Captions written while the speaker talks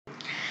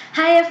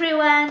Hi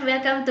everyone,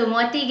 welcome to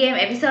Moti Game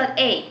episode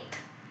 8.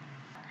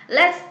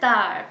 Let's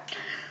start.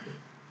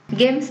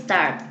 Game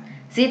start.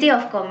 City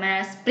of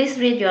Commerce, please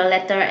read your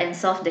letter and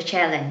solve the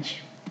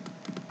challenge.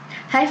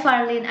 Hi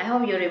Farlin, I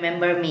hope you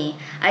remember me.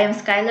 I am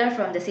Skylar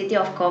from the City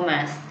of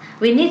Commerce.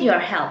 We need your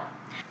help.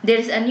 There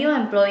is a new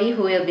employee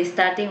who will be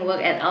starting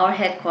work at our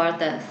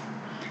headquarters.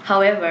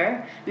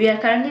 However, we are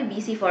currently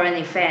busy for an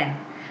event.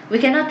 We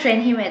cannot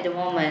train him at the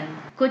moment.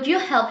 Could you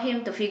help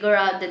him to figure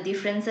out the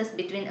differences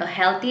between a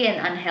healthy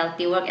and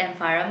unhealthy work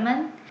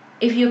environment?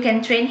 If you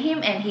can train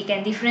him and he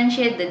can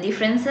differentiate the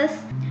differences,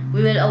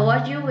 we will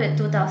award you with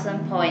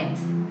 2000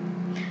 points.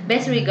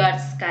 Best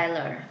regards,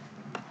 Skylar.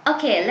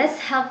 Okay, let's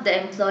help the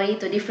employee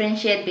to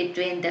differentiate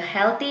between the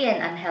healthy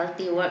and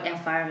unhealthy work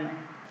environment.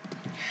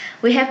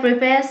 We have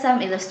prepared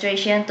some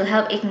illustration to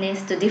help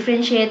Ignis to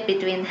differentiate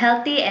between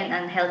healthy and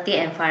unhealthy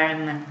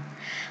environment.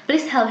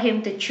 Please help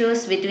him to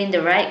choose between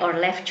the right or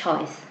left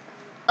choice.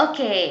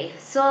 Okay,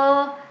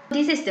 so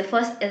this is the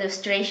first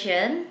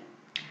illustration.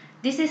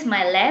 This is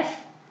my left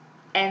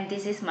and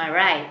this is my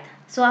right.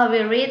 So I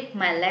will read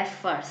my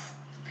left first.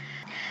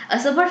 A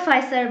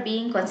supervisor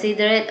being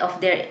considerate of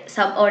their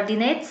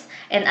subordinates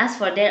and ask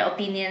for their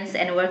opinions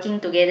and working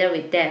together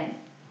with them.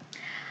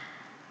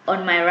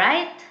 On my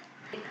right,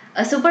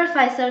 a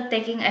supervisor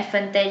taking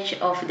advantage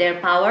of their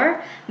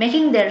power,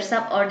 making their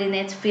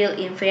subordinates feel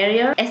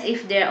inferior as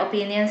if their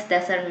opinions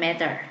doesn't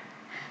matter.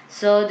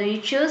 So do you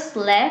choose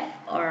left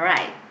or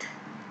right?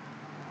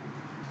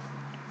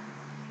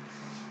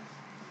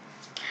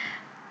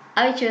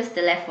 I choose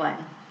the left one.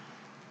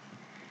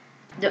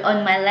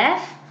 On my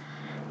left,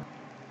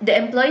 the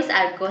employees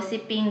are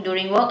gossiping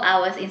during work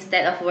hours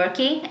instead of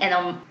working, and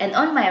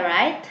on my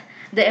right,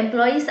 the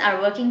employees are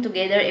working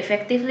together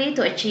effectively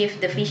to achieve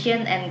the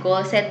vision and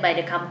goal set by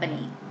the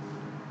company.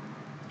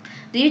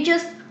 Do you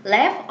choose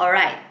left or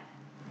right?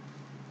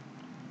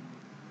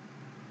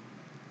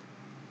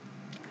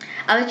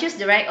 I will choose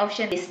the right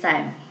option this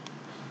time.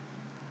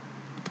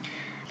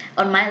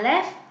 On my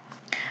left,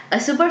 a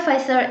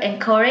supervisor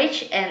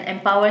encourages and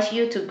empowers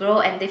you to grow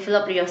and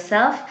develop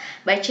yourself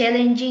by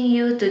challenging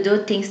you to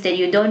do things that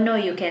you don't know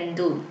you can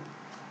do.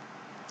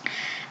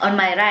 On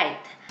my right,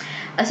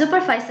 a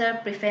supervisor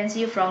prevents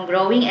you from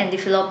growing and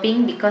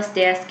developing because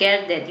they are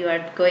scared that you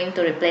are going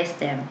to replace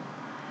them.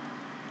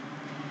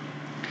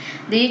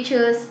 Do you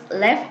choose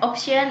left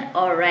option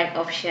or right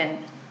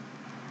option?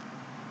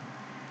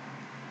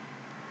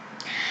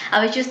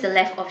 I will choose the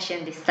left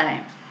option this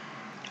time.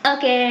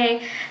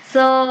 Okay,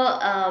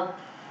 so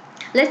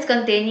let's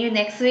continue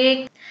next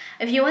week.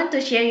 If you want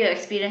to share your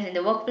experience in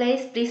the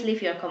workplace, please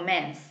leave your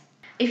comments.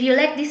 If you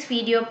like this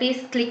video,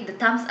 please click the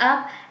thumbs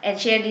up and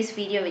share this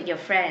video with your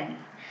friend.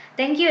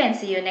 Thank you and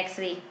see you next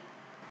week.